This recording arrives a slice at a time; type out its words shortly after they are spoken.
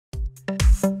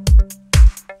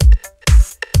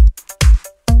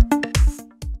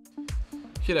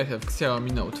Here I have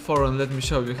XIAOMI Note 4 and let me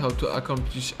show you how to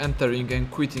accomplish entering and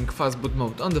quitting Fastboot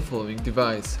mode on the following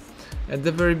device. At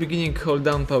the very beginning, hold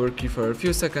down power key for a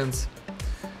few seconds,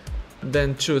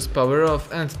 then choose power off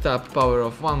and tap power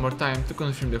off one more time to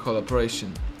confirm the whole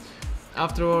operation.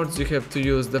 Afterwards you have to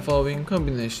use the following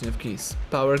combination of keys: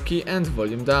 power key and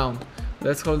volume down.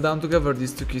 Let's hold down together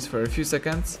these two keys for a few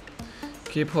seconds.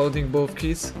 Keep holding both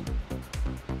keys.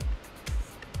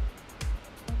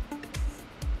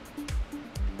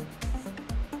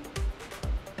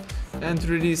 And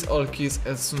release all keys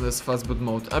as soon as Fastboot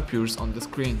mode appears on the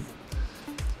screen.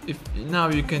 Now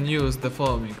you can use the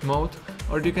following mode,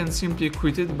 or you can simply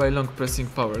quit it by long pressing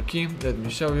power key. Let me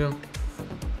show you.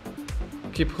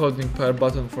 Keep holding power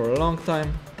button for a long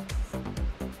time.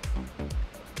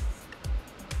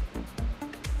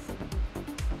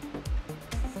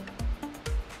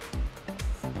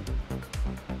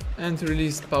 And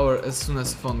release power as soon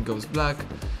as phone goes black.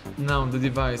 Now the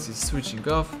device is switching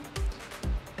off.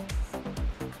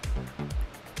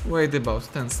 Wait about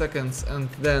 10 seconds and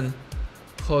then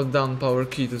hold down power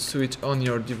key to switch on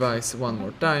your device one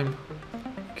more time.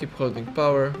 Keep holding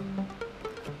power.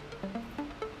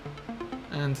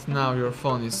 And now your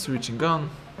phone is switching on.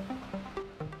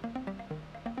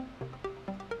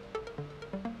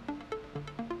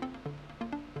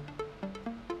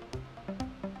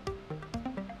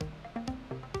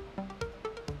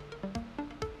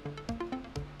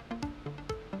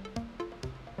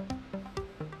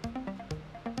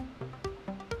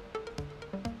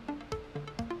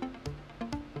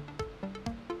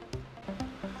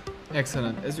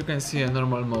 Excellent, as you can see, a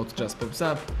normal mode just pops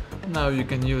up. Now you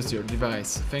can use your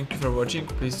device. Thank you for watching,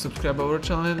 please subscribe our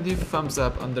channel and leave thumbs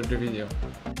up under the video.